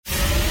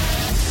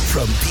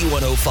From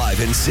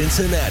B105 in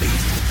Cincinnati,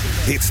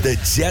 it's the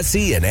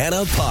Jesse and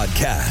Anna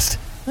podcast.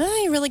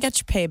 Well, you really got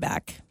your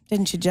payback,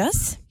 didn't you,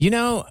 Jess? You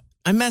know,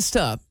 I messed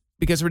up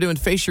because we're doing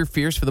Face Your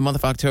Fears for the month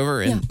of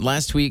October. And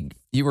last week,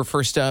 you were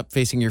first up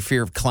facing your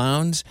fear of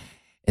clowns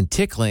and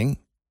tickling.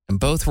 And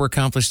both were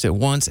accomplished at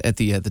once at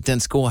the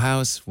Dent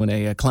Schoolhouse when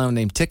a clown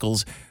named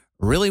Tickles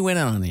really went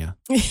on you.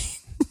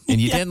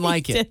 And you didn't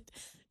like it. Did.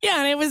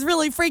 Yeah, and it was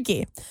really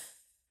freaky.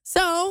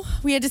 So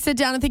we had to sit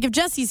down and think of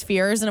Jesse's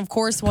fears. And of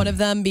course, one of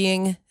them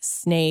being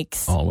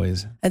snakes.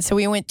 Always. And so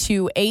we went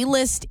to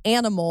A-List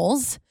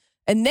Animals,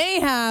 and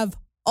they have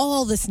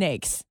all the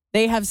snakes.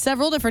 They have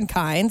several different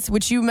kinds,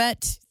 which you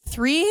met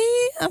 3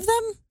 of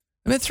them?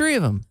 I met 3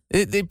 of them.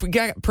 They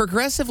got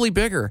progressively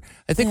bigger.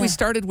 I think we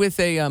started with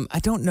a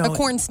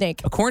corn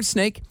snake. A corn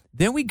snake.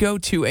 Then we go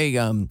to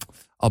a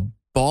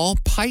ball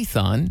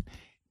python,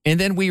 and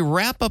then we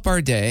wrap up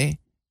our day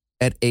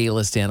at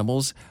A-List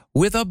Animals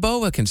with a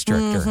boa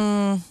constrictor.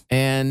 Mm-hmm.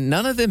 And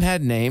none of them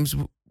had names,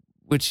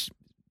 which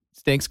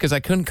stinks because I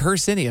couldn't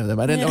curse any of them.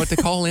 I didn't know what to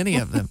call any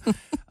of them.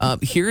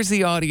 Here's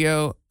the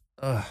audio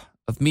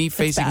of me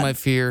facing my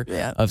fear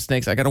of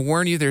snakes. I got to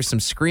warn you, there's some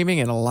screaming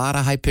and a lot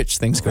of high-pitched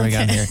things going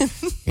on here.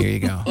 Here you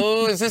go.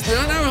 Oh, is this... No,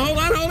 hold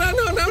on.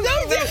 No,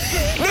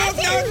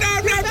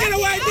 get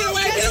away.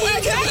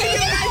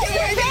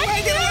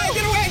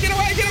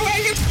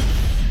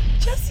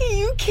 Jesse,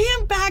 you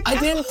can't back I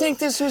didn't think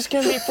this was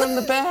going to be from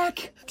the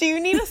back. Do you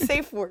need a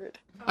safe word?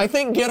 I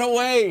think get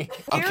away.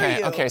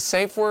 Okay,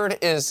 safe word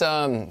is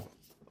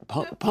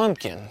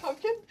pumpkin.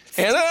 Pumpkin?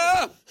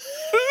 Anna!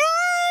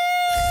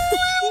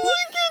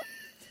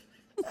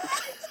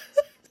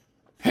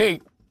 Hey.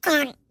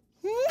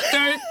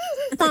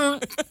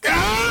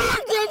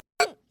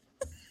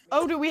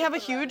 Oh, do we have a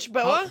huge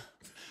boa?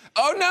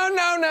 Oh, no.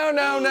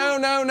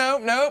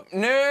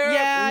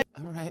 Yeah.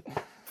 All right.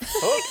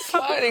 Oh, it's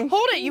sliding.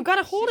 Hold it. You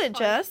gotta hold it,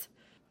 Jess.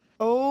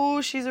 Oh,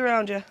 she's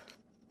around you.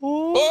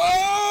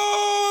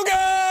 Oh,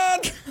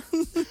 God!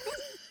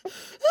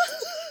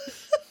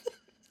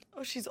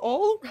 Oh, she's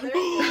all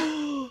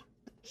around.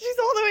 She's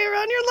all the way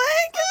around your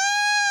leg.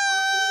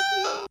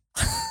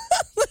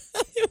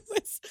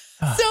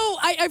 So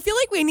I feel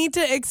like we need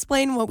to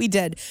explain what we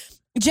did.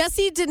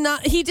 Jesse did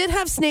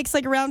have snakes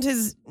like around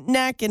his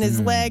neck and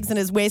his legs and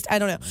his waist. I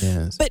don't know.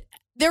 Yes. But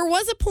there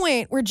was a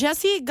point where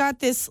Jesse got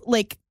this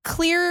like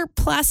clear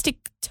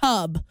plastic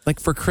tub. Like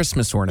for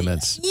Christmas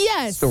ornaments.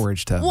 Yes.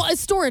 Storage tub. Well, a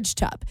storage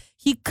tub.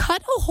 He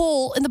cut a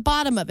hole in the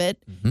bottom of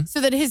it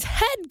so that his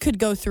head could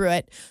go through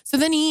it. So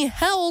then he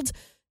held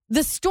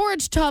the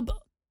storage tub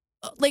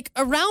like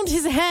around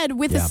his head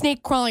with a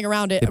snake crawling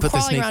around it. They put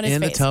the snake around his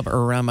in face. the tub or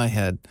around my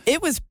head.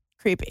 It was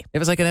creepy. It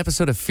was like an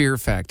episode of Fear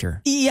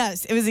Factor.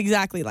 Yes, it was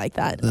exactly like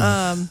that.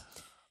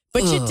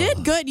 But you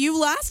did good. You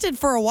lasted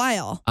for a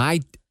while.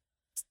 I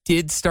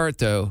did start,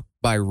 though,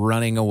 by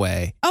running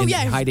away and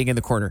hiding in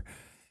the corner.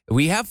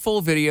 We have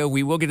full video.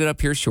 We will get it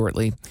up here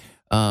shortly.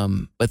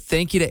 But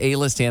thank you to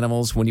A-List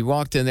Animals. When you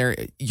walked in there,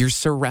 you're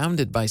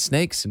surrounded by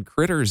snakes and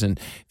critters. And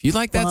if you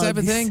like that type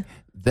of thing,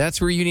 that's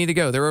where you need to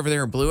go. They're over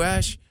there in Blue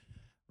Ash,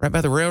 right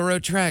by the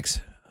railroad tracks.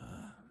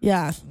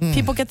 Yeah.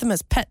 People get them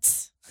as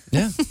pets.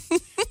 Yeah.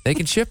 They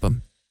can ship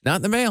them. Not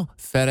in the mail.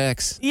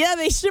 FedEx. Yeah,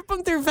 they ship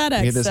them through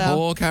FedEx. We had this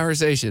whole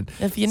conversation.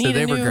 If you need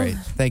they were great.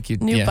 Thank you.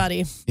 New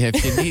buddy. Yeah,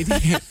 if you need,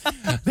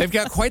 they've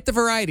got quite the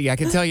variety, I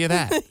can tell you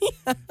that.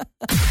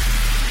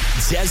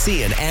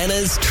 Jesse and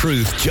Anna's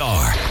Truth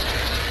Jar.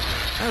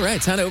 All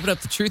right, time to open up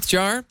the Truth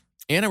Jar.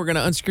 Anna, we're going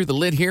to unscrew the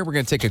lid here. We're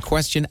going to take a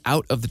question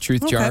out of the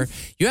Truth Jar.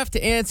 You have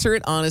to answer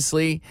it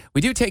honestly.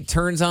 We do take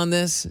turns on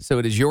this, so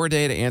it is your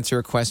day to answer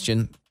a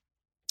question.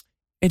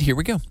 And here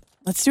we go.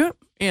 Let's do it.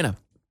 Anna,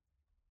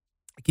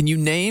 can you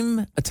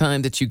name a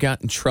time that you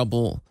got in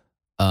trouble,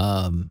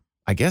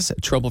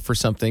 trouble for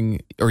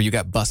something, or you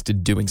got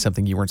busted doing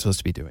something you weren't supposed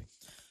to be doing?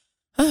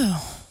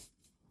 Oh,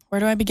 where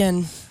do I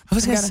begin? I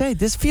was going to say,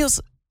 this feels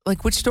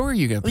like, which story are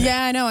you going to pick?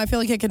 Yeah, I know. I feel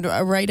like I could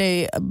write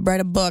a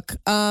book.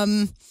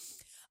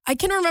 I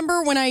can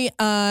remember when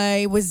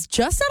I was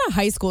just out of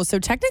high school. So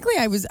technically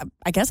I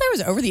guess I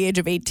was over the age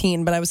of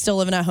 18, but I was still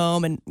living at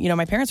home. And,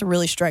 my parents were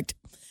really strict.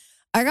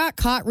 I got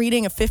caught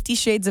reading a 50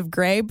 Shades of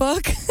Grey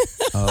book.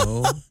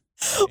 Oh.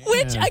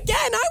 Which, again,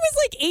 I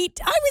was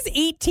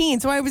 18.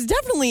 So I was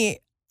definitely,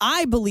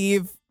 I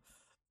believe,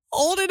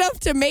 old enough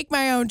to make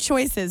my own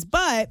choices.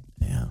 But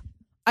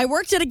I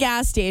worked at a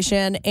gas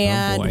station,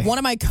 and one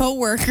of my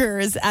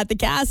coworkers at the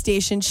gas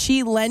station,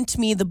 she lent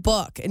me the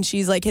book. And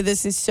she's like, hey,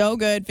 this is so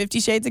good, 50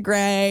 Shades of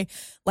Grey.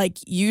 Like,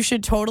 you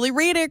should totally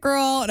read it,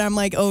 girl. And I'm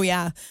like, oh,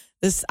 yeah.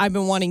 I've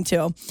been wanting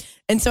to.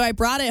 And so I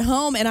brought it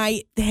home, and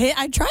I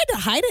tried to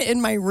hide it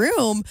in my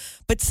room,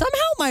 but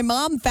somehow my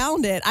mom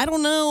found it. I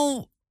don't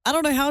know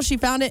how she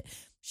found it.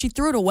 She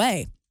threw it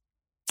away.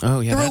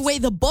 Oh, yeah. Threw away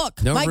the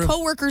book, my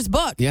coworker's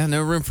book. Yeah,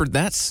 no room for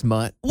that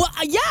smut. Well,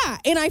 yeah.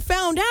 And I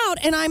found out,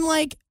 and I'm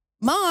like,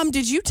 Mom,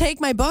 did you take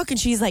my book? And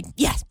she's like,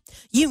 yes.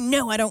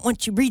 I don't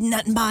want you reading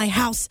that in my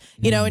house.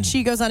 And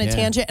she goes on a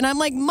tangent. And I'm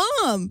like,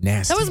 Mom,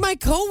 nasty. That was my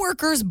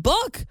coworker's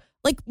book.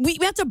 Like, we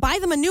have to buy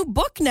them a new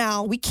book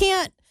now. We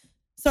can't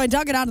So I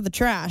dug it out of the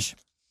trash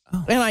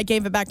and I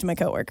gave it back to my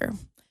coworker.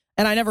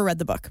 And I never read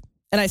the book.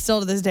 And I still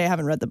to this day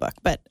haven't read the book.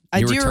 But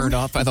You were turned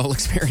off by the whole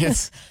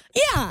experience?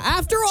 Yeah.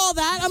 After all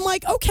that, I'm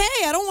like, okay,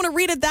 I don't want to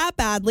read it that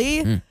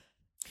badly.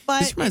 But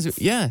This reminds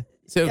me,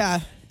 So,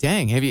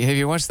 dang, have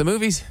you watched the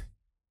movies?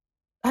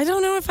 I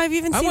don't know if I've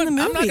even seen the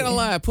movie. I'm not going to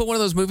lie. I put one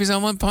of those movies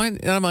on one point,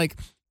 and I'm like,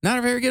 not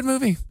a very good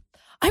movie.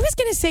 I was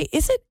going to say,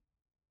 is it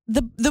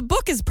the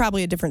book is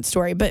probably a different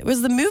story, but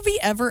was the movie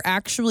ever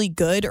actually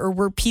good, or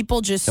were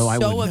people just I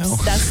so wouldn't know.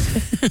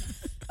 obsessed?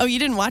 Oh, you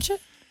didn't watch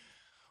it?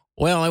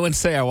 Well, I wouldn't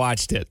say I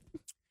watched it.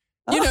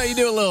 You know, you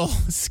do a little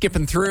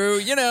skipping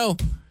through,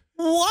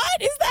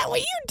 What? Is that what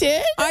you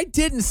did? I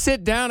didn't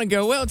sit down and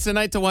go, well, it's a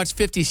night to watch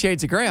 50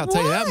 Shades of Grey. I'll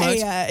tell you that much.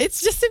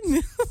 It's just a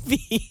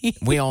movie.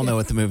 We all know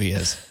what the movie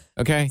is,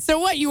 okay? So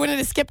what? You wanted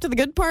to skip to the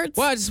good parts?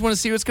 Well, I just want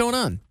to see what's going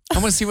on. I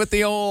want to see what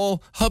the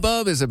old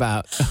hubbub is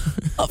about.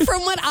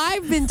 From what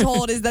I've been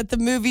told is that the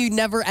movie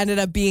never ended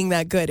up being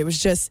that good. It was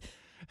just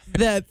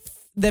the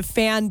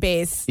fan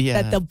base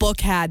that the book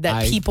had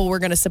that people were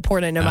going to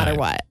support it no matter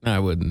what. I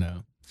wouldn't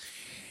know.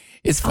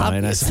 It's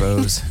fine, I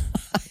suppose.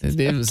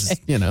 It was,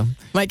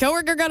 My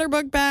coworker got her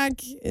book back.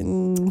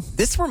 And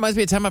This reminds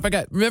me of time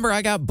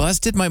I got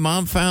busted. My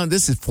mom found,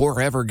 this is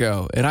forever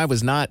ago, and I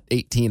was not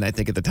 18, I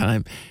think, at the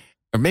time.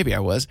 Or maybe I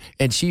was.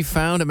 And she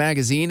found a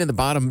magazine in the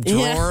bottom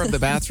drawer of the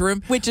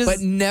bathroom, but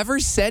never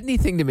said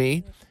anything to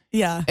me.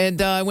 Yeah.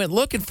 And I went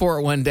looking for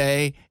it one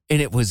day, and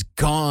it was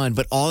gone.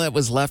 But all that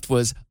was left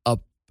was a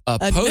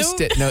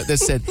Post-it note that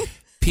said,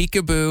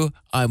 "Peekaboo,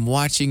 I'm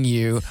watching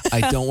you.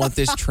 I don't want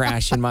this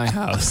trash in my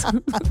house."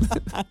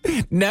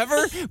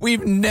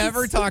 We've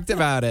never talked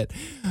about it.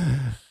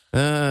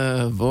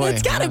 Oh, boy.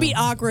 It's got to be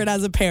awkward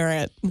as a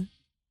parent.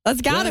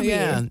 That's got to be.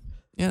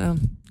 Yeah.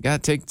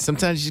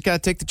 Sometimes you just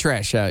got to take the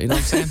trash out. You know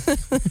what I'm saying?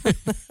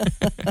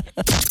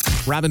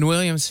 Robin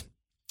Williams,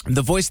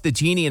 the voice of the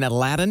genie in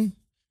Aladdin.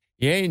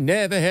 You ain't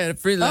never had a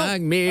friend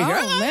like me. Oh,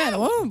 man.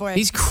 Oh, boy.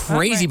 He's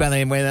crazy by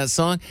the way of that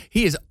song.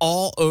 He is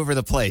all over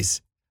the place.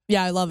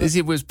 Yeah, I love it.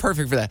 It was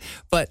perfect for that.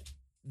 But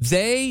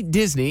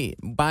Disney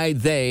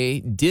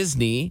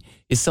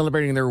is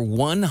celebrating their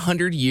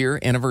 100-year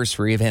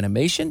anniversary of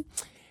animation.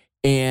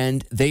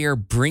 And they are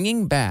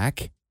bringing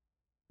back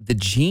The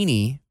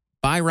Genie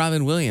by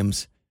Robin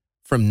Williams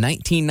from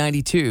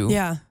 1992.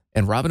 Yeah.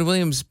 And Robin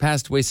Williams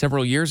passed away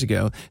several years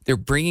ago. They're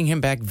bringing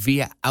him back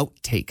via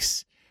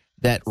outtakes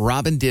that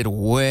Robin did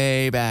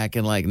way back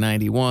in like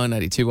 91,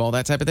 92, all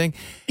that type of thing.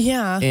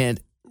 Yeah. And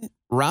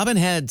Robin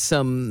had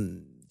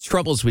some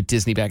troubles with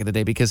Disney back in the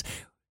day because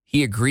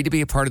he agreed to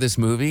be a part of this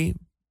movie,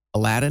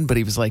 Aladdin, but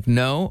he was like,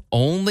 no,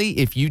 only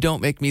if you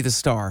don't make me the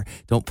star.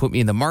 Don't put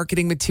me in the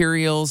marketing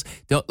materials.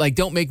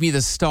 Don't make me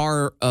the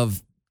star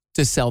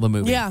to sell the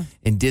movie. Yeah.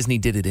 And Disney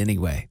did it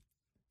anyway.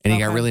 And he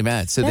got really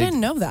mad. So I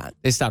didn't know that.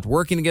 They stopped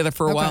working together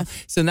for a while.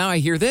 So now I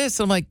hear this.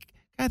 I'm like,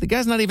 God, the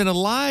guy's not even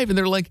alive. And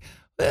they're like,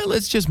 well,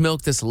 let's just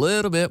milk this a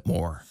little bit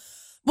more.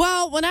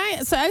 Well,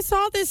 I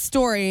saw this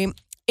story,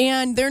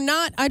 and they're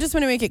not, I just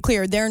want to make it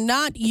clear, they're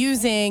not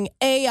using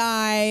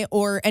AI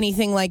or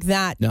anything like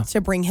that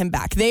to bring him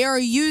back. They are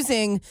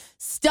using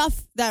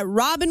stuff that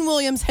Robin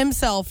Williams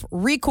himself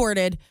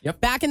recorded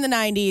back in the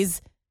 90s.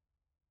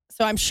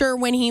 So I'm sure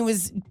when he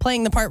was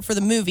playing the part for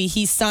the movie,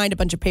 he signed a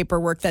bunch of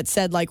paperwork that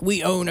said, like,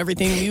 we own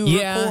everything you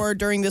record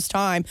during this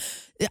time.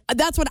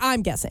 That's what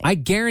I'm guessing. I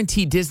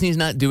guarantee Disney's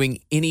not doing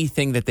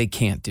anything that they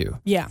can't do.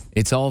 Yeah.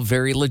 It's all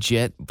very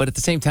legit. But at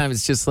the same time,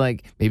 it's just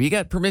like, maybe he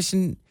got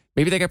permission.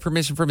 Maybe they got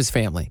permission from his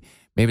family.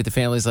 Maybe the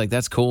family's like,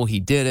 that's cool. He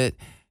did it.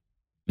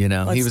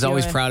 He was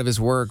always proud of his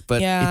work.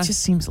 But it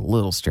just seems a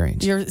little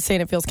strange. You're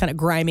saying it feels kind of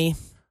grimy.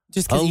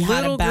 Just because he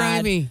had a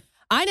bad... grimy.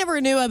 I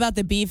never knew about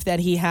the beef that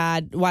he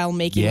had while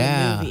making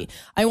the movie.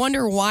 I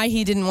wonder why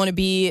he didn't want to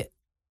be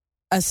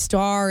a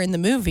star in the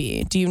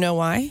movie. Do you know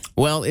why?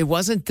 Well, it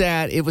wasn't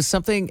that. It was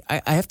something,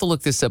 I have to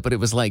look this up, but it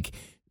was like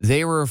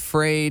he was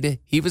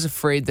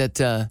afraid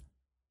that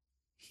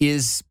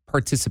his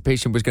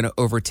participation was going to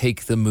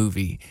overtake the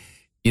movie.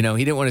 He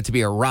didn't want it to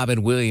be a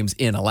Robin Williams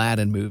in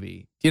Aladdin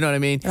movie. Do you know what I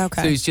mean?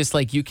 Okay. So he's just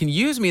like, you can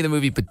use me in the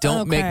movie, but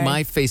don't make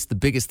my face the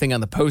biggest thing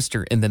on the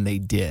poster. And then they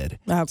did.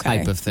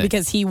 Type of thing.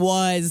 Because he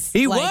was.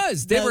 They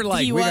were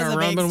like, we got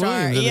Robin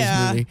Williams in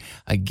this movie.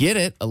 I get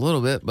it a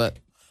little bit, but.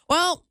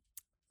 Well,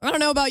 I don't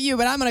know about you,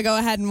 but I'm going to go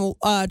ahead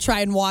and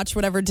try and watch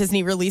whatever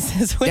Disney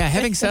releases.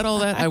 Having said all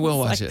that, I will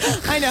watch it.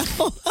 I know.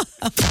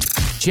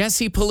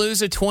 Jesse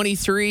Palooza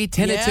 23,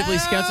 tentatively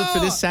scheduled for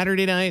this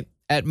Saturday night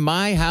at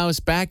my house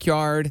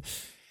backyard.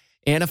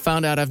 Anna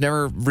found out I've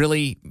never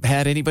really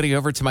had anybody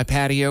over to my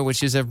patio,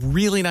 which is a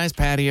really nice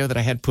patio that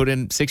I had put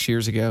in 6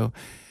 years ago.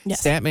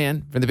 Yes.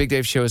 Statman from the Big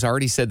Dave Show has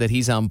already said that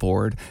he's on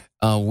board.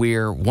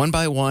 We're one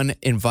by one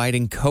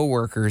inviting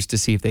coworkers to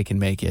see if they can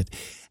make it.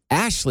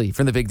 Ashley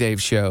from the Big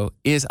Dave Show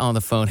is on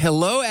the phone.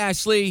 Hello,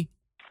 Ashley.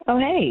 Oh,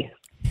 hey.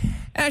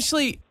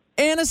 Ashley,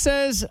 Anna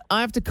says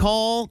I have to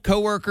call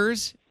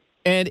coworkers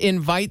and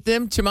invite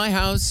them to my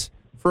house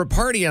for a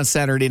party on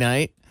Saturday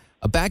night,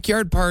 a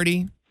backyard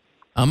party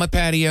on my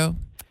patio.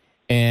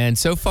 And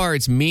so far,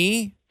 it's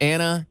me,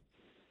 Anna,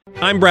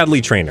 I'm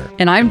Bradley Trainer.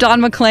 And I'm Don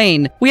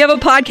McClain. We have a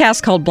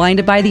podcast called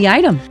Blinded by the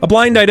Item. A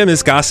blind item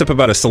is gossip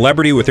about a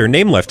celebrity with their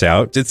name left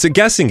out. It's a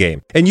guessing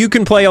game, and you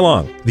can play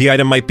along. The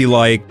item might be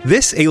like,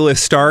 this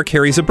A-list star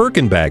carries a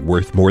Birkin bag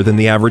worth more than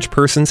the average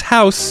person's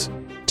house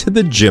to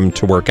the gym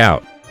to work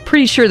out.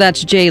 Pretty sure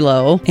that's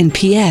J-Lo. And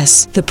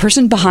P.S. the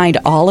person behind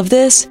all of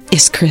this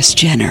is Kris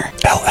Jenner,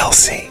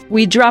 LLC.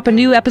 We drop a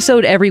new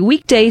episode every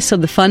weekday so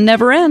the fun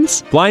never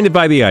ends. Blinded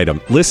by the Item.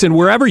 Listen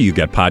wherever you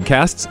get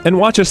podcasts and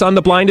watch us on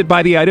the Blinded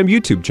by the Item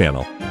YouTube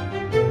channel.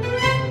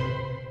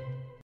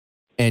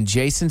 And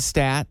Jason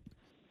Stat.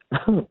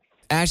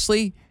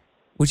 Ashley,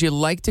 would you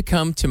like to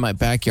come to my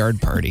backyard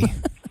party?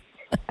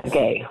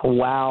 Okay,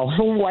 wow.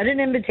 What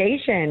an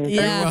invitation.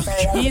 Yeah,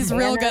 he's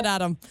real good at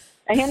them.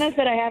 Hannah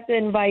said I have to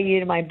invite you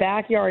to my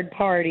backyard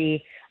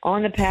party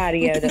on the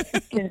patio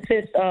that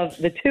consists of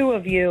the two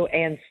of you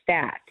and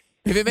Stat.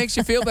 If it makes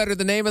you feel better,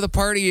 the name of the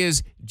party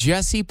is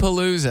Jesse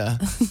Palooza.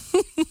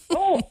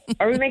 Oh,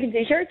 are we making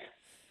T-shirts?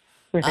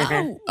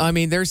 I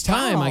mean, there's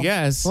time, I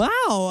guess.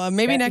 Wow,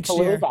 maybe next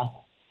year.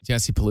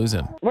 Jesse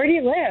Palooza. Where do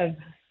you live?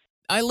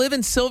 I live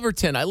in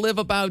Silverton. I live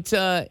about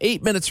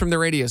 8 minutes from the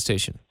radio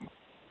station.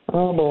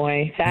 Oh,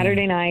 boy.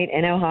 Saturday night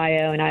in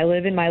Ohio, and I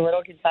live in my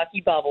little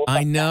Kentucky bubble.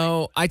 I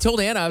know. I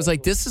told Anna, I was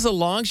like, this is a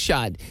long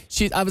shot.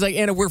 I was like,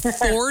 Anna, we're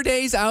 4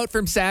 days out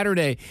from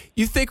Saturday.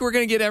 You think we're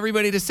going to get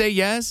everybody to say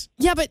yes?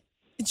 Yeah, but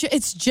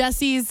it's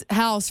Jesse's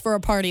house for a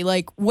party.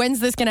 Like, when's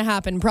this going to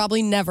happen?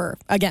 Probably never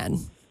again.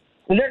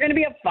 Is there going to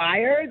be a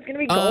fire? It's going to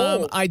be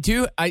cold.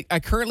 I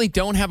currently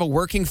don't have a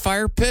working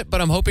fire pit,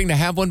 but I'm hoping to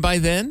have one by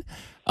then.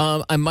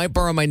 I might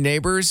borrow my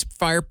neighbor's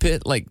fire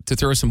pit, like to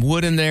throw some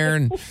wood in there.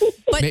 And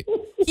but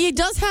he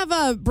does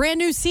have brand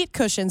new seat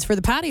cushions for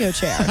the patio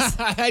chairs.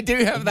 I do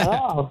have that.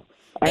 Oh,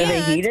 are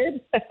they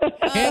heated?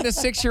 And a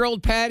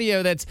 6-year-old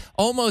patio that's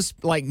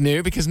almost like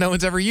new because no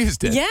one's ever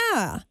used it.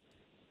 Yeah.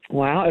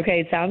 Wow.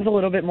 Okay. It sounds a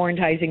little bit more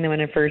enticing than when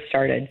it first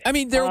started. I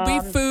mean, there will be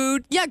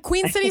food. Yeah,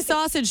 Queen City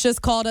Sausage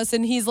just called us,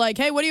 and he's like,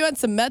 hey, what do you want,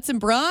 some Mets and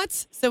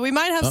brats? So we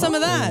might have some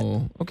of that.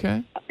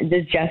 Okay.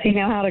 Does Jesse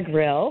know how to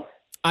grill?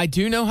 I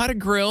do know how to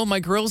grill. My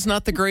grill's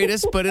not the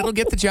greatest, but it'll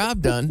get the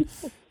job done.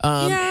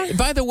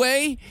 By the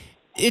way,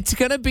 it's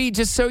going to be,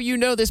 just so you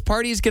know, this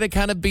party is going to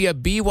kind of be a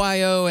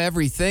BYO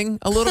everything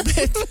a little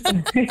bit.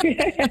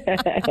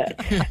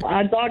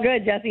 It's all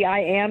good, Jesse. I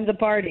am the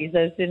party so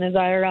as soon as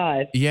I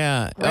arrive.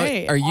 Yeah.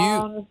 Right. Are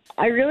you?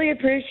 I really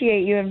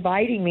appreciate you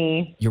inviting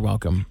me. You're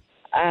welcome.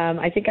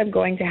 I think I'm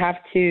going to have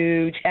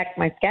to check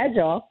my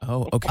schedule.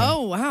 Oh, okay.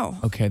 Oh, wow.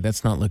 Okay,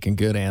 that's not looking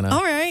good, Anna.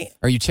 All right.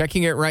 Are you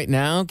checking it right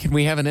now? Can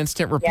we have an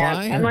instant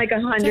reply? Yeah, I'm like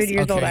 100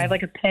 years old. I have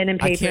like a pen and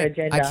paper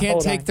agenda. I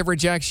can't take the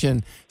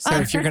rejection. So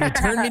if you're going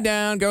to turn me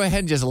down, go ahead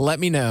and just let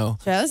me know.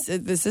 Jess,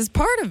 this is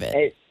part of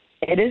it.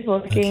 It is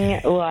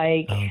looking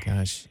like Oh,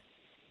 gosh.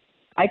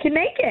 I can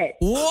make it.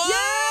 What?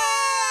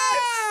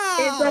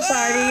 It's a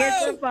party.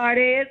 It's a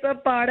party. It's a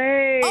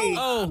party.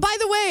 Oh, by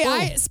the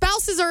way,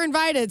 spouses are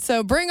invited,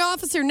 so bring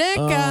Officer Nick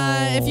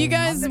if you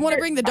guys want to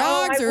bring the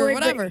dogs or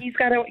whatever. He's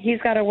got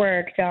to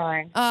work,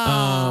 darn.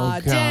 Oh,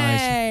 gosh.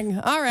 Dang.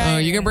 All right. Oh,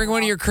 you going to bring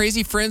one of your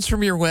crazy friends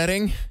from your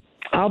wedding?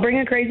 I'll bring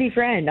a crazy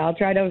friend. I'll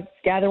try to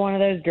gather one of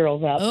those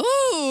girls up.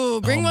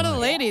 Ooh, bring one of the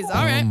ladies.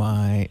 All right. Oh,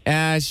 my.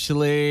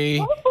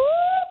 Ashley.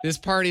 This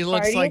party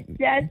looks like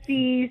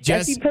Jesse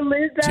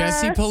Palooza.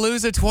 Jesse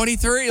Palooza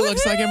 23. It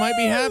looks like it might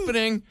be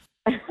happening.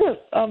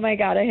 Oh my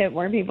God! I hope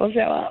more people show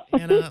up.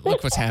 Anna,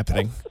 look what's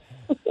happening.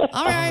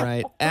 All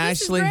right.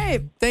 Ashley,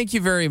 thank you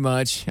very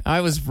much.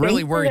 I was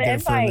really worried there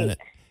for a minute.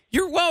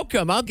 You're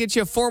welcome. I'll get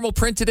you a formal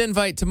printed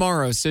invite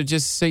tomorrow, so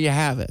just so you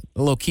have it, a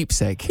little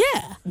keepsake.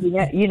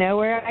 Yeah. You know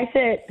where I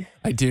sit.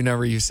 I do know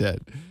where you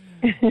sit.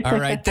 All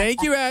right.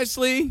 Thank you,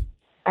 Ashley.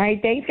 All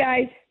right. Thanks,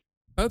 guys.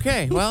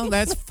 Okay, well,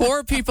 that's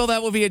 4 people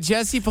that will be at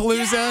Jesse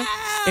Palooza,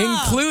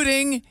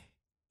 including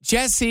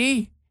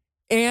Jesse,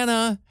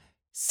 Anna,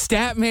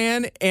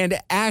 Statman, and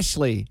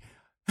Ashley.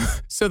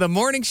 So the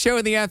morning show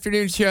and the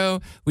afternoon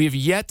show, we have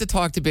yet to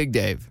talk to Big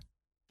Dave.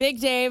 Big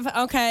Dave.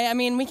 Okay. I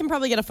mean, we can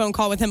probably get a phone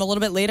call with him a little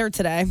bit later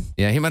today.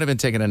 Yeah, he might have been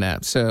taking a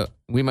nap, so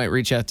we might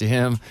reach out to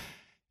him.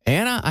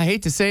 Anna, I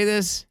hate to say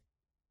this,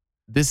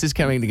 this is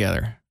coming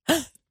together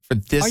for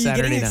this Saturday night. Are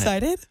you getting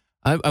excited?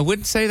 I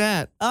wouldn't say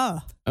that.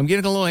 Oh. I'm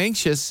getting a little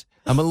anxious.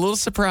 I'm a little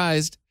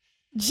surprised.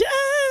 Jess,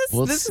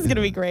 this is going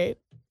to be great.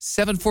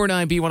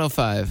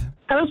 749B105.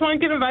 I just want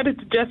to get invited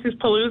to Jesse's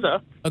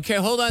Palooza. Okay,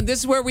 hold on. This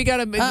is where we got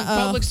a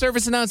public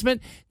service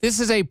announcement. This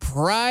is a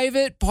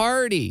private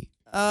party.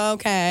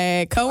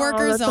 Okay,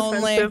 coworkers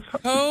only.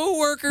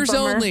 Coworkers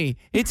only.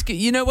 It's,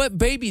 you know what?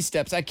 Baby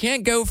steps. I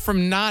can't go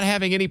from not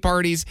having any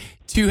parties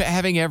to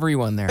having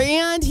everyone there.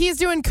 And he's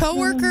doing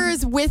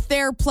coworkers with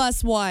their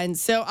 +1,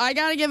 so I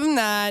got to give him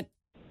that.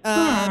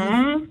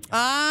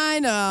 I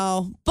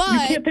know, but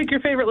you can't pick your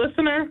favorite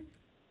listener.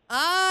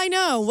 I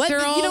know. What?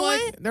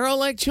 What? They're all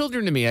like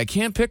children to me. I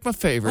can't pick my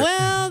favorite.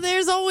 Well,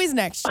 there's always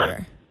next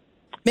year.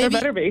 There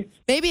better be.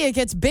 Maybe it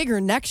gets bigger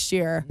next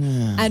year,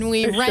 and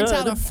we rent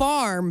out a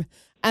farm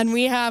And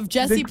we have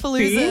Jesse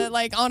Palooza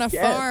like on a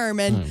farm,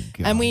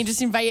 and we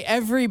just invite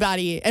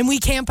everybody, and we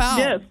camp out.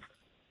 Yes.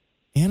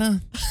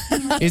 Anna,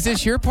 is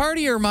this your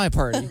party or my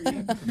party?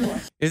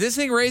 If this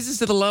thing raises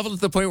to the level to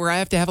the point where I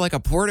have to have like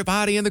a porta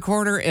potty in the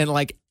corner and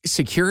like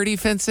security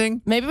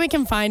fencing, Maybe we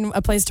can find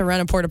a place to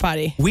rent a porta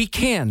potty. we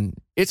can.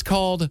 It's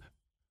called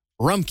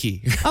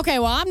Rumkey. Okay,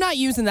 well, I'm not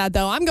using that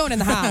though. I'm going in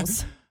the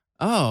house.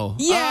 Oh.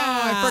 Yeah.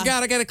 Oh, I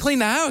forgot. I got to clean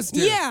the house,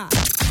 dude. Yeah.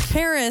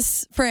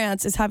 Paris,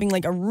 France is having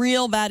like a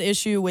real bad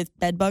issue with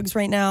bed bugs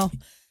right now.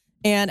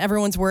 And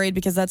everyone's worried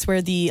because that's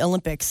where the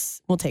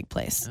Olympics will take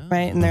place,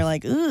 right? And they're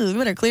like, ooh, we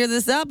better clear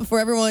this up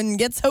before everyone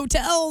gets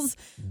hotels,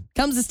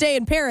 comes to stay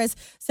in Paris.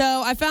 So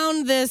I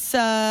found this,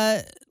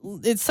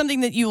 it's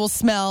something that you will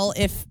smell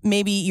if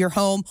maybe your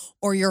home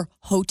or your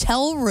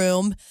hotel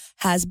room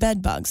has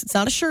bed bugs. It's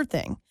not a sure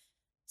thing.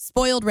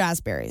 Spoiled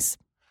raspberries.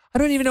 I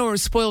don't even know what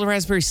spoiled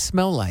raspberries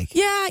smell like.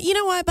 Yeah, you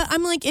know what? But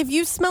I'm like, if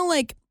you smell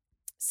like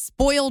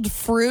spoiled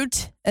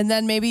fruit and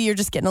then maybe you're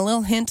just getting a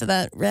little hint of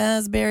that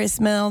raspberry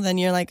smell, then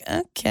you're like,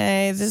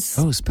 okay, this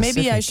specific.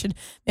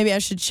 maybe I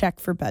should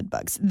check for bed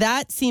bugs.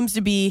 That seems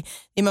to be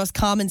the most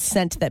common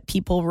scent that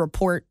people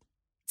report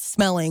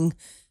smelling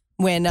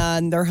when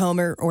their home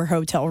or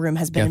hotel room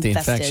has been Got the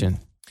infested. infection.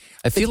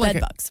 I feel like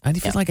bed bugs. I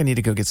feel like I need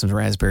to go get some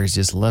raspberries,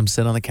 just let them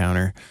sit on the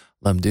counter,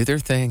 let them do their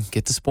thing,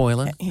 get to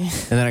spoiling, and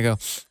then I go,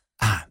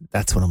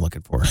 that's what I'm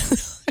looking for.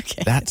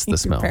 Okay. That's the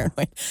smell.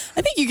 Paranoid.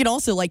 I think you can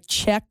also like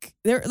check.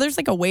 There's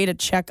like a way to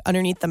check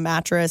underneath the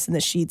mattress and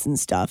the sheets and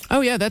stuff. Oh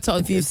yeah, that's all.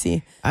 If you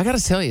see, I got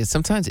to tell you,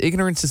 sometimes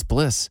ignorance is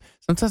bliss.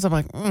 Sometimes I'm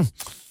like,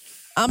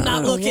 I'm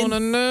not looking. I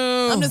don't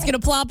know. I'm just gonna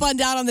plop on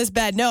down on this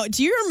bed. No,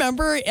 do you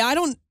remember?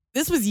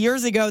 This was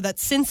years ago that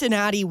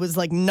Cincinnati was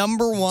like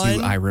number one.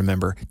 Do I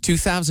remember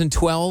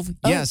 2012?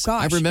 Yes,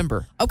 gosh. I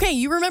remember. Okay,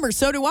 you remember.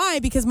 So do I,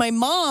 because my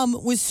mom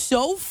was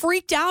so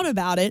freaked out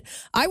about it.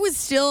 I was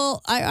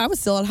still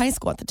in high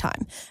school at the time.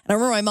 And I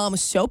remember my mom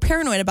was so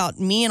paranoid about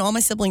me and all my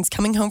siblings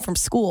coming home from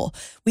school.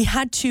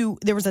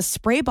 There was a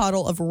spray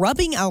bottle of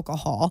rubbing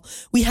alcohol.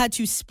 We had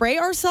to spray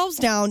ourselves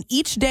down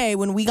each day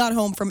when we got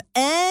home from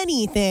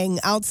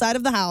anything outside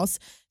of the house.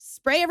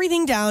 Spray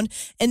everything down,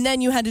 and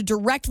then you had to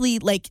directly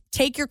like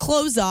take your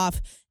clothes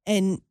off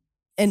and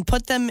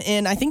put them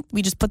in. I think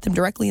we just put them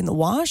directly in the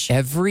wash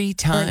every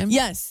time.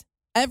 Yes,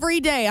 every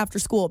day after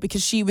school,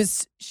 because she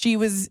was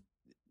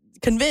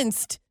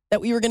convinced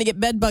that we were going to get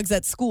bed bugs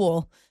at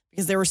school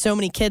because there were so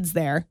many kids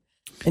there,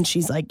 and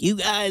she's like, "You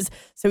guys."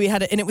 So we had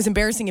to, and it was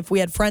embarrassing if we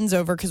had friends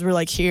over because we're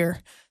like,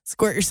 "Here,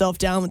 squirt yourself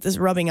down with this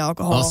rubbing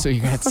alcohol." Also, you're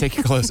gonna have to take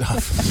your clothes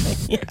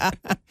off. Yeah,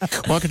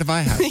 welcome to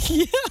my house.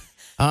 Yeah.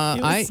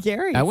 It was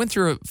scary. I went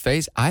through a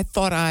phase. I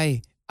thought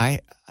I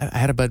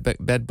had a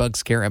bed bug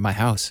scare at my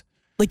house.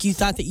 Like you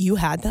thought that you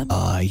had them?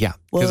 Yeah.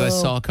 Because I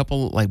saw a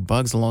couple like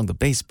bugs along the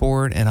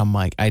baseboard, and I'm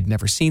like, I'd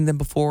never seen them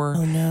before.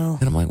 Oh no.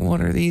 And I'm like, what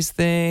are these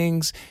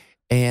things?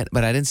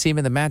 But I didn't see them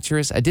in the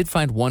mattress. I did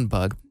find one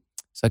bug.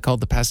 So I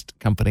called the pest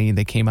company, and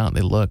they came out and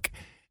they looked,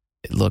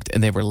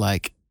 and they were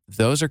like,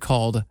 those are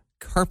called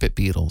carpet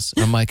beetles.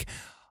 And I'm like,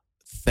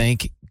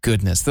 thank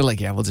goodness. They're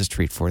like, yeah, we'll just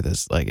treat for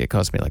this. Like, it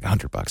cost me like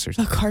 $100 or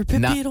something. A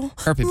carpet beetle?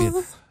 Carpet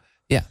beetle.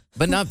 Yeah,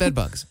 but not bed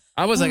bugs.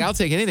 I was like, I'll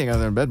take anything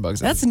other than bed bugs.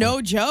 That's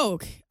no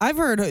joke. I've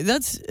heard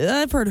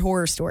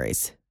horror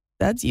stories.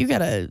 You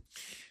gotta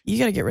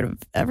get rid of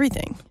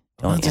everything.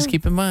 Well, just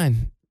keep in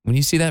mind, when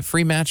you see that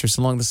free mattress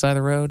along the side of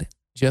the road,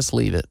 just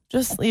leave it.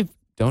 Just leave.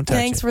 Don't touch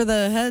Thanks it. for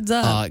the heads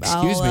up.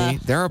 Excuse me.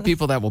 There are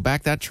people that will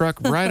back that truck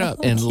right up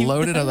and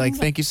load it. I'm like,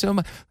 thank you so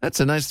much.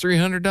 That's a nice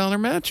 $300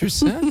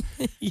 mattress. Huh?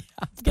 Yeah,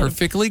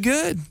 perfectly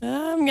good.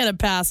 I'm going to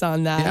pass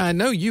on that. Yeah, I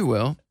know you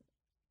will.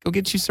 Go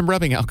get you some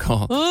rubbing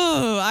alcohol.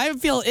 Oh, I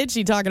feel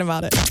itchy talking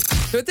about it.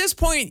 So at this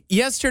point,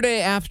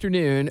 yesterday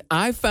afternoon,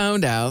 I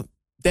found out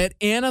that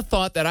Anna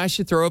thought that I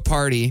should throw a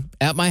party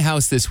at my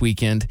house this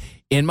weekend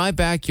in my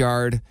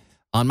backyard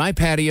on my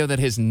patio that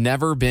has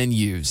never been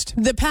used.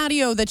 The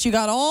patio that you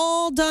got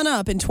all done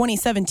up in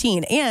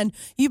 2017. And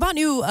you bought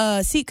new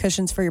seat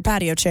cushions for your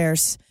patio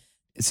chairs.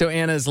 So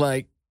Anna's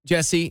like,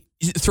 Jesse,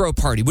 throw a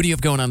party. What do you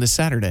have going on this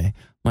Saturday?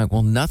 I'm like,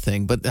 well,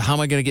 nothing. But how am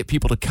I going to get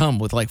people to come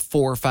with like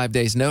 4 or 5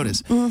 days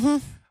notice? Mm-hmm.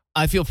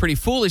 I feel pretty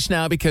foolish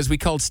now because we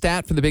called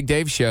Stat for the Big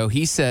Dave show.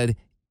 He said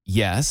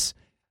yes.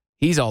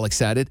 He's all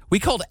excited. We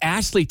called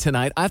Ashley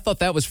tonight. I thought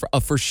that was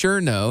for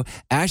sure no.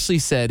 Ashley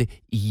said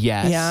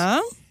yes. Yeah.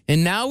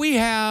 And now we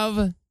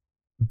have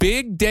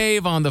Big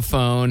Dave on the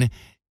phone.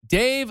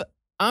 Dave,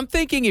 I'm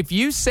thinking if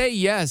you say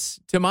yes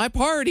to my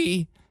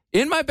party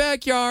in my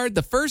backyard,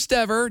 the first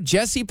ever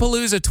Jesse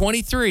Palooza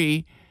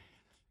 23,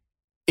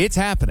 it's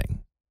happening.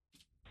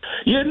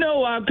 You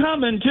know I'm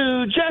coming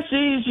to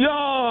Jesse's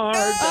yard.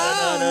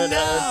 Oh,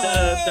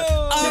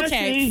 no.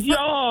 Jesse's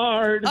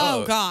yard.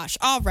 Oh, gosh.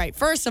 All right.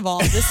 First of all,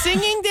 the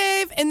singing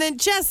Dave, and then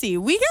Jesse,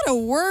 we got to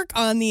work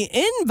on the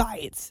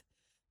invites.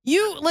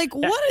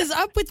 What is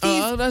up with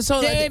these?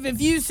 Dave,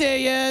 if you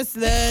say yes,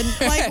 then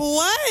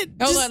what?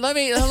 Hold on, let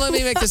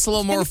me make this a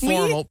little more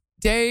formal.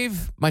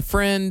 Dave, my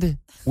friend,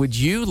 would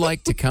you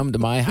like to come to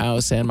my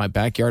house and my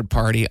backyard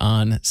party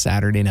on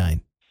Saturday night?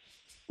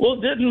 Well,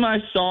 didn't my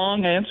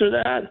song answer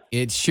that?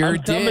 It sure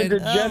I'm coming did. to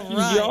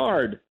Jesse's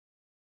yard.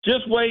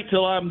 Just wait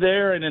till I'm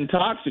there and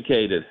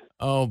intoxicated.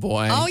 Oh,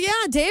 boy. Oh,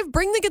 yeah, Dave,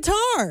 bring the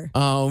guitar.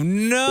 Oh,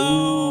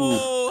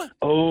 no. Ooh.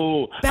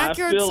 Oh,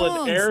 Backyard I feel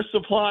songs. an air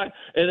supply,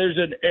 and there's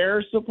an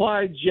air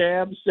supply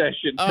jam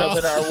session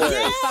coming our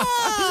way.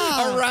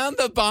 Yeah. Around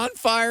the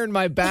bonfire in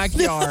my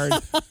backyard.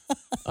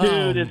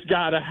 Dude, it's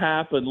got to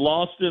happen.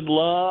 Lost in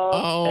Love.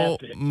 Oh,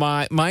 Epic.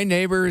 my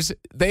neighbors,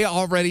 they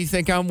already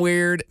think I'm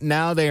weird.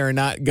 Now they are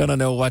not going to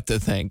know what to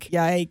think.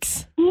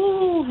 Yikes.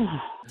 Ooh.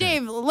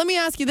 Dave, let me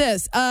ask you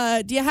this.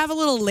 Do you have a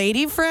little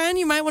lady friend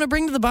you might want to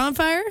bring to the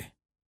bonfire?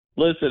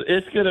 Listen,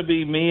 it's going to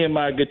be me and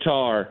my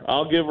guitar.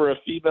 I'll give her a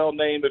female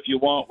name if you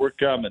want. We're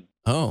coming.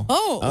 Oh.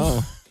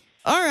 Oh.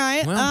 All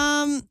right.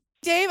 Well.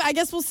 Dave, I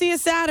guess we'll see you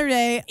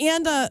Saturday.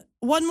 And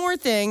one more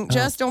thing.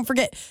 Just don't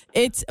forget,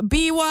 it's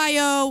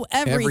BYO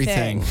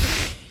everything.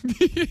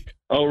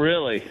 Oh,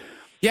 really?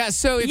 Yeah,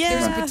 so if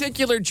there's a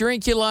particular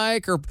drink you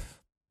like or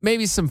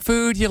maybe some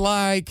food you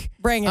like,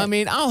 bring it. I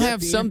mean, I'll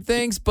have some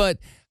things, but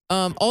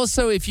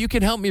also if you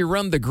can help me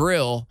run the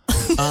grill,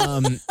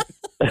 that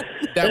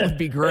would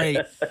be great.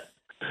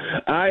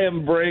 I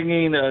am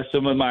bringing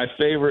some of my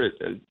favorite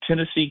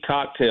Tennessee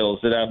cocktails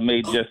that I've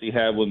made Jesse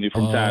have with me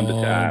from time to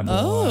time.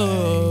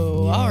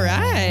 Oh, all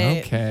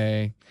right.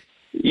 Okay.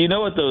 You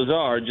know what those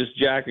are, just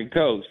Jack and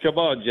Cokes. Come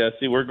on,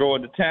 Jesse, we're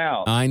going to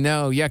town. I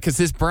know, yeah, because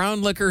this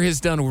brown liquor has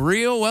done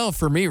real well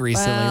for me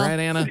recently, right,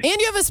 Anna? And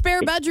you have a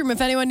spare bedroom if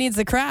anyone needs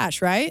the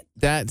crash, right?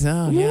 Yeah,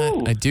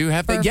 I do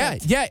have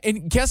that. Yeah,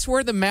 and guess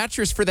where the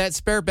mattress for that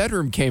spare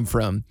bedroom came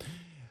from?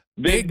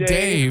 Big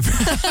Dave.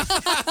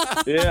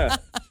 Yeah.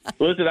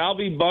 Listen, I'll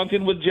be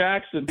bunking with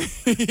Jackson.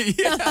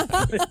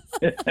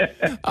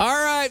 All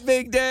right,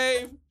 Big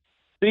Dave.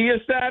 See you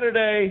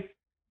Saturday.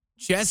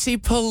 Jesse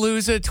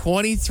Palooza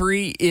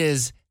 23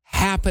 is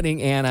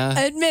happening, Anna.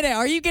 Admit it.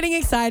 Are you getting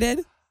excited?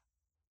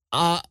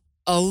 A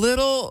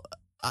little.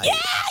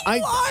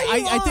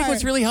 I think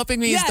what's really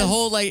helping me is the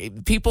whole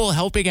people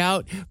helping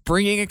out,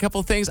 bringing a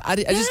couple things. I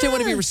just didn't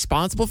want to be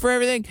responsible for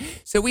everything.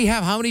 So we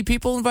have how many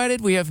people invited?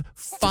 We have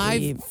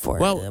 5.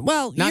 4.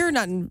 Well, you're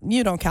not.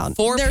 You don't count.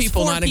 4 There's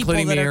people, 4 not people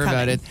including me, that are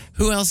invited.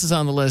 Who else is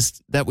on the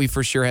list that we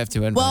for sure have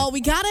to invite? Well, we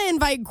got to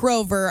invite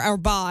Grover, our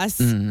boss.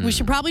 We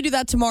should probably do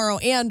that tomorrow.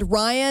 And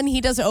Ryan, he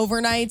does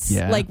overnights.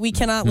 Yeah. Like, we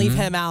cannot leave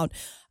him out.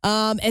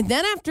 And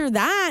then after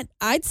that,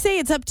 I'd say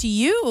it's up to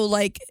you.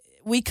 Like,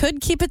 we could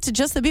keep it to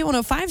just the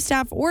B105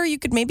 staff, or you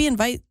could maybe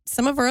invite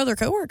some of our other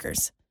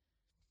coworkers.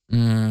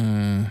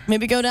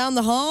 Maybe go down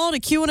the hall to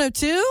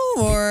Q102,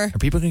 or... Are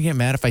people going to get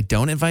mad if I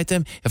don't invite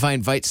them? If I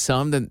invite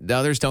some, then the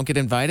others don't get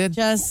invited?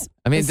 Just...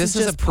 I mean, this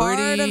is a just part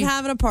pretty of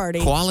having a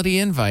party. quality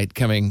invite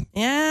coming.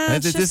 Yeah,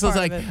 it's this just was part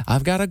like, of it.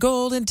 I've got a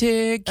golden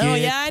ticket. Oh,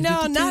 yeah, I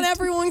know. Not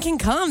everyone can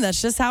come.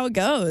 That's just how it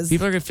goes.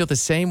 People are going to feel the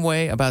same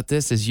way about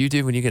this as you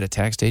do when you get a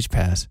tax stage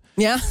pass.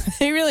 Yeah,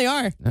 they really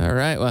are. All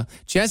right. Well,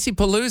 Jesse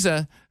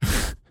Palooza.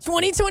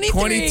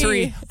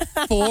 2023.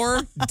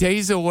 4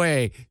 days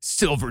away.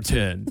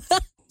 Silverton.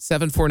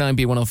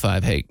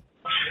 749B105. Hey.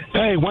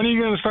 Hey, when are you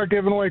going to start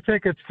giving away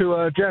tickets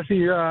to Jesse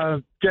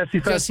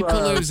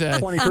Palooza?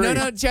 23?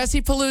 No,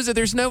 Jesse Palooza.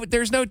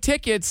 There's no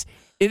tickets.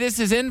 This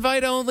is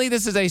invite only.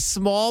 This is a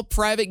small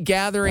private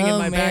gathering in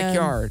my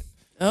backyard.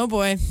 Oh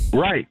boy.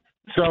 Right.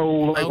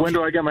 So, when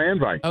do I get my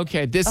invite?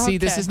 Okay. This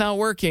is not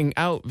working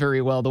out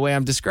very well the way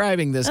I'm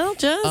describing this. Oh,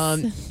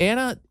 just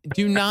Anna,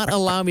 do not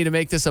allow me to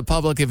make this a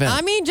public event.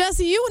 I mean,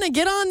 Jesse, you want to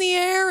get on the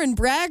air and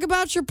brag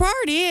about your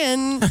party,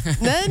 and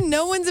then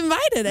no one's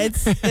invited.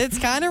 It's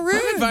kind of rude.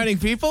 I'm inviting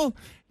people.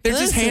 They're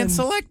just hand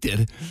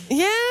selected.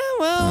 Yeah,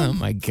 well. Oh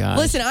my gosh.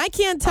 Listen, I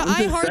can't talk.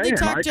 I hardly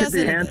talk Jesse. I could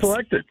be hand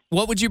selected.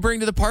 What would you bring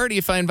to the party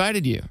if I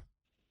invited you?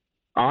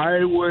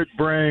 I would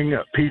bring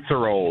pizza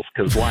rolls,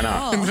 because why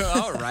not?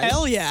 All right.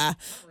 Hell yeah.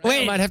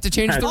 Wait, I might have to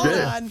change the Hold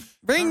rule. on.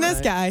 Bring this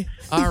guy.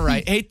 All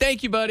right. Hey,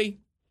 thank you, buddy.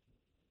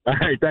 All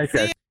right, thanks,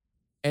 guys.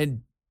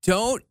 And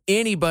don't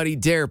anybody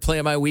dare play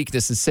on my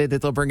weakness and say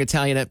that they'll bring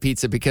Italianette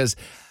pizza, because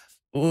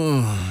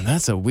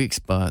that's a weak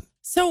spot.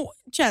 So,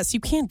 Jess, you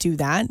can't do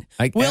that.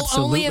 We'll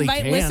only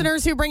invite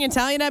listeners who bring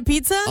Italianette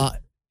pizza?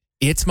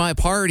 It's my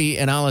party,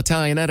 and I'll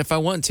Italianette if I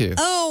want to.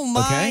 Oh,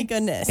 my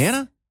goodness.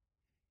 Anna?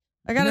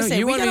 I got to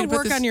say, we got to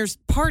work on your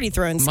party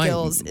throwing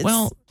skills.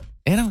 Well,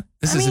 Anna,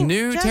 this is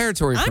new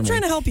territory for me. I'm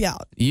trying to help you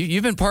out.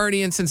 You've been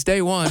partying since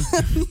day one.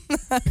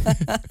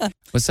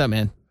 What's up,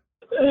 man?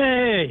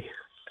 Hey.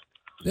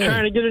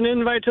 Trying to get an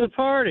invite to the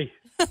party.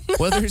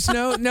 Well, there's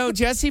no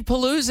Jesse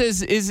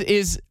Palooza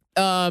is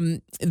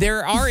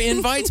there are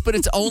invites, but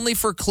it's only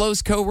for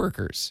close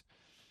coworkers.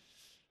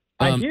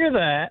 I hear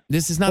that.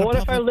 This is not. What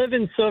if I live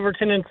in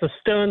Silverton and it's a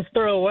stone's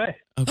throw away?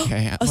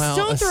 Okay, a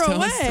stone's throw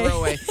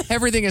away.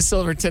 Everything in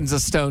Silverton's a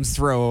stone's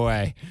throw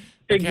away.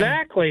 Okay?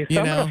 Exactly. So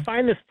I'm going to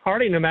find this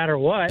party no matter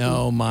what.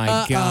 Oh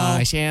my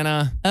gosh,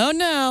 Anna. Oh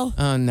no.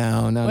 Oh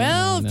no.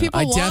 Well, if people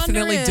I wander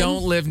definitely in.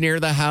 don't live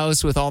near the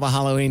house with all the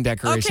Halloween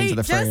decorations of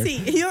the fire.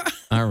 Jesse,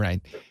 All right.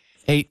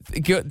 Hey,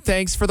 good.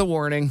 Thanks for the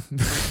warning.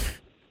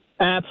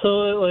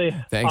 Absolutely.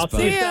 Thanks, I'll bud.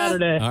 see you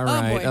Saturday. All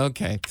right.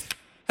 Okay.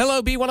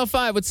 Hello,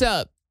 B105. What's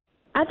up?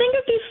 I think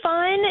it'd be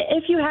fun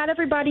if you had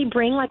everybody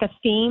bring like a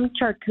themed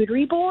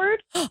charcuterie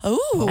board.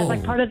 Oh. As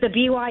like part of the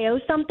BYO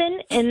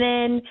something, and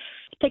then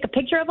take a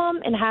picture of them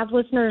and have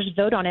listeners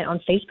vote on it on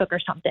Facebook or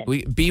something.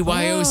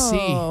 BYOC.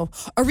 Oh.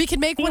 Or we could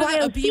make one of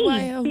a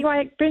BYO.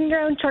 Bring your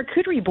own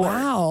charcuterie board.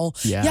 Wow.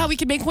 Yeah. We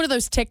could make one of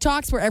those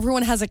TikToks where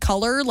everyone has a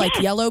color, like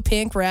yellow,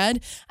 pink,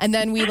 red, and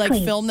then we like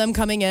film them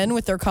coming in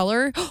with their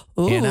color.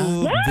 Ooh.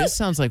 Anna, this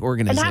sounds like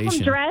organization. And have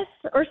them dress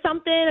or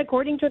something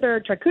according to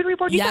their charcuterie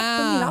board. You got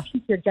so many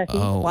options here, Jesse.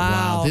 Oh,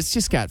 wow. This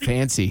just got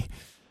fancy.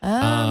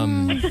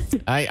 I'm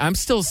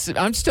still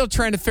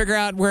trying to figure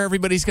out where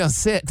everybody's going to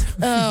sit.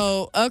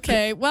 Oh,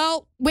 okay.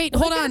 Well, wait,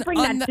 hold on.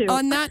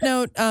 On that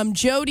note,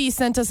 Jody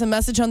sent us a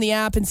message on the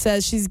app and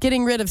says she's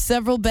getting rid of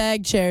several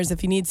bag chairs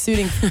if you need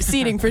seating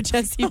for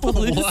Jesse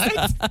Palooza.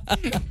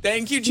 What?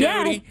 Thank you,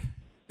 Jody. Yes.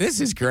 This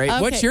is great.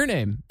 Okay. What's your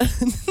name?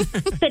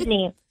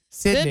 Sydney.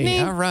 Sydney.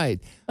 All right.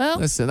 Well,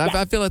 listen,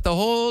 I feel like the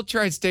whole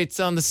tri-state's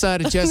on the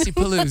side of Jesse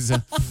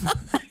Palooza.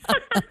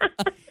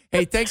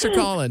 Hey, thanks for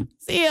calling.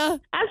 See ya.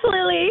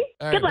 Absolutely.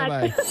 All Good right,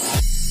 luck. bye-bye.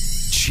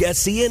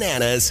 Jesse and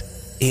Anna's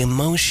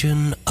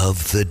emotion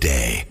of the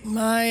day.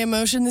 My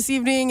emotion this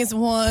evening is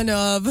one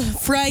of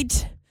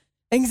fright,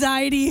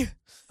 anxiety.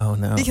 Oh,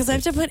 no. Because I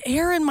have to put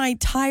air in my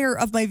tire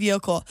of my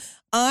vehicle.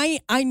 I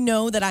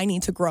know that I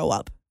need to grow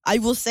up. I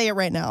will say it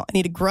right now. I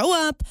need to grow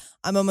up.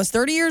 I'm almost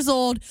 30 years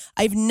old.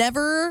 I've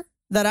never,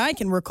 that I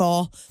can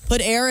recall,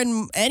 put air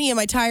in any of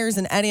my tires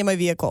in any of my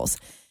vehicles.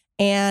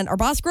 And our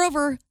boss,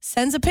 Grover,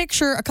 sends a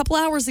picture a couple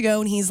hours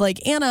ago, and he's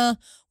like, Anna,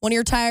 one of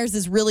your tires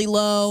is really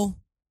low.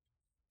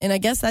 And I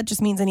guess that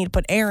just means I need to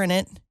put air in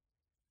it.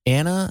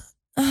 Anna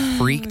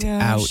freaked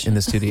out in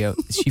the studio.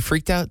 She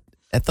freaked out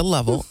at the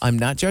level. I'm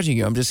not judging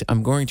you.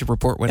 I'm going to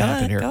report what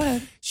happened here. Go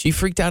ahead. She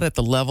freaked out at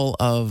the level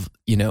of,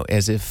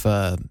 as if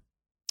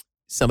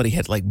somebody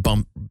had like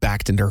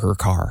backed into her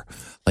car.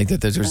 Like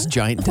that there's a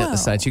giant dent in the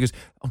side. She goes,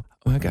 oh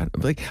my God.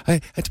 I'm like, I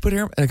had to put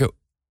air. And I go,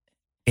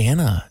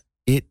 Anna,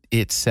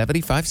 it's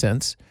 75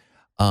 cents.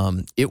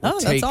 It will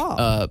take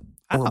or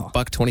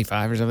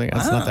 $1.25 or something.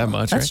 That's not that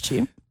much. That's right?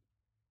 cheap.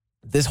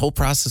 This whole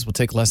process will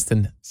take less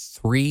than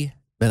 3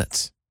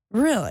 minutes.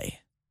 Really?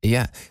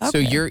 Yeah. Okay. So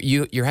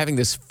you're having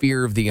this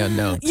fear of the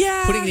unknown.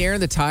 Yeah. Putting the air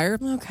in the tire.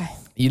 Okay.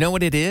 You know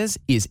what it is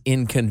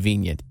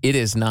inconvenient. It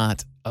is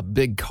not a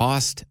big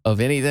cost of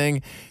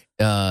anything.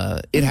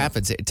 It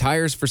happens.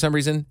 Tires, for some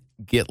reason,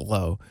 get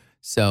low.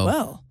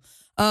 So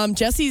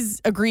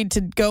Jesse's agreed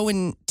to go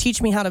and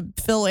teach me how to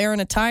fill air in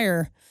a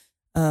tire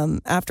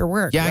after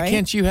work. Yeah, right?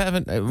 can't you have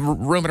it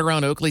roaming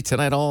around Oakley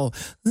tonight all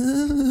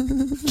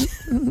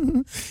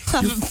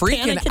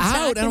freaking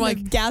out? And I'm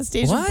like, gas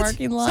station what?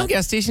 parking lot. Some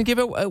gas station give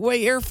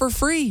away air for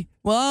free.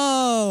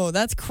 Whoa,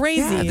 that's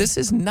crazy. Yeah, this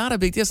is not a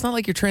big deal. It's not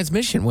like your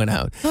transmission went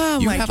out. Oh,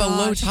 you my have gosh. a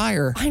low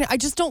tire. I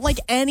just don't like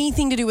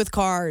anything to do with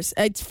cars.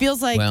 It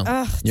feels like, Well,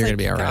 you're going to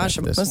be all right gosh,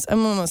 with this.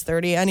 I'm almost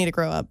 30. I need to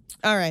grow up.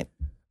 All right.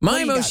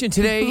 My emotion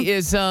today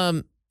is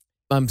I'm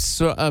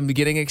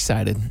getting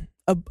excited.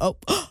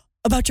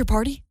 About your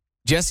party?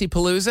 Jesse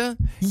Palooza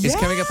is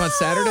coming up on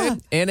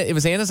Saturday. And it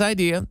was Anna's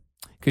idea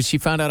because she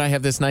found out I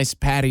have this nice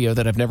patio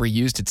that I've never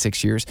used in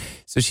 6 years.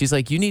 So she's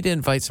like, you need to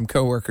invite some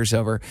coworkers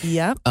over.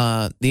 Yep.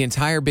 The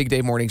entire Big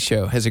Day Morning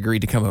Show has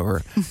agreed to come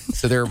over.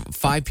 So there are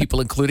 5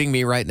 people, including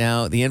me right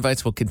now. The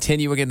invites will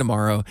continue again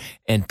tomorrow.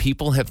 And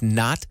people have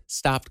not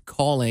stopped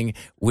calling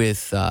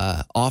with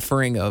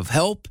offering of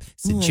help,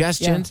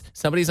 suggestions.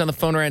 Somebody's on the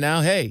phone right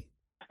now. Hey.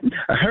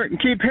 I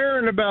keep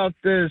hearing about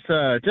this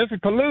Jesse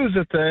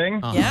Palooza thing.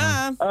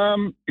 Yeah.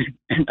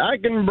 I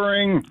can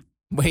bring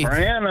for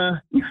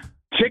Anna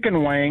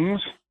chicken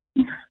wings.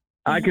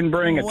 I can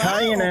bring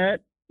Italianette.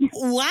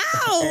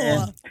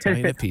 Wow.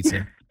 Italianette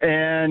pizza.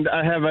 And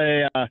I have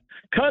a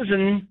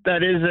cousin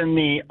that is in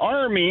the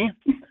Army,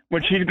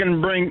 which he can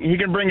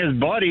bring his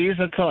buddies.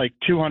 That's like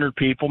 200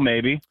 people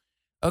maybe.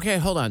 Okay,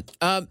 hold on.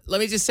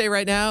 Let me just say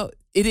right now,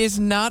 it is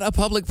not a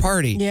public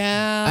party.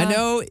 Yeah. I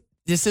know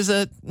this is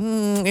it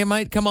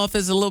might come off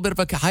as a little bit of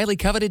a highly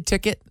coveted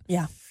ticket.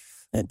 Yeah.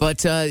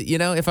 But,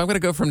 if I'm going to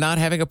go from not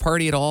having a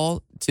party at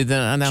all to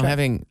then now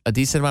having a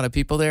decent amount of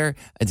people there,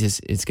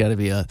 it's got to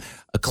be a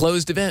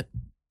closed event.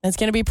 It's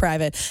going to be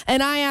private.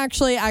 And I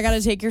got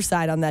to take your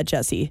side on that,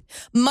 Jesse.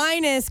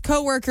 Minus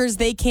coworkers,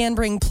 they can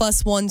bring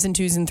plus 1s and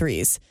 2s and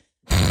 3s.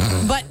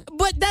 But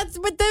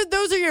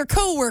those are your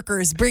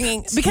coworkers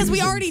bringing, because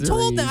we already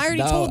told them. I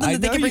already told them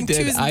that they can bring 2s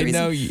and 3s. I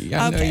know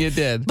you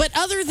did. But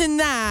other than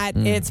that,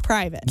 it's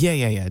private.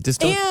 Yeah.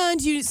 Just don't.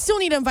 And you still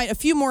need to invite a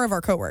few more of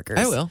our coworkers.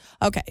 I will.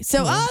 Okay.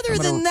 So other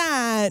than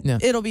that,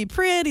 it'll be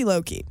pretty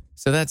low key.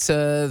 So that's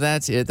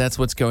it. That's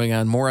what's going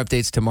on. More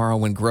updates tomorrow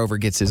when Grover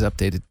gets his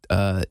updated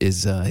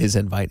his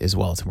invite as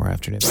well tomorrow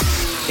afternoon.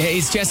 Hey,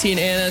 it's Jesse and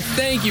Anna.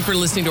 Thank you for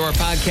listening to our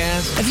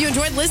podcast. If you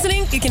enjoyed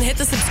listening, you can hit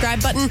the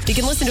subscribe button. You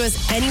can listen to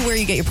us anywhere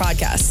you get your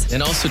podcasts.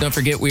 And also, don't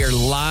forget, we are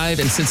live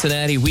in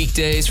Cincinnati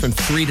weekdays from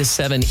 3 to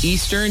 7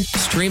 Eastern.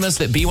 Stream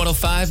us at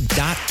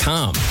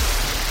B105.com.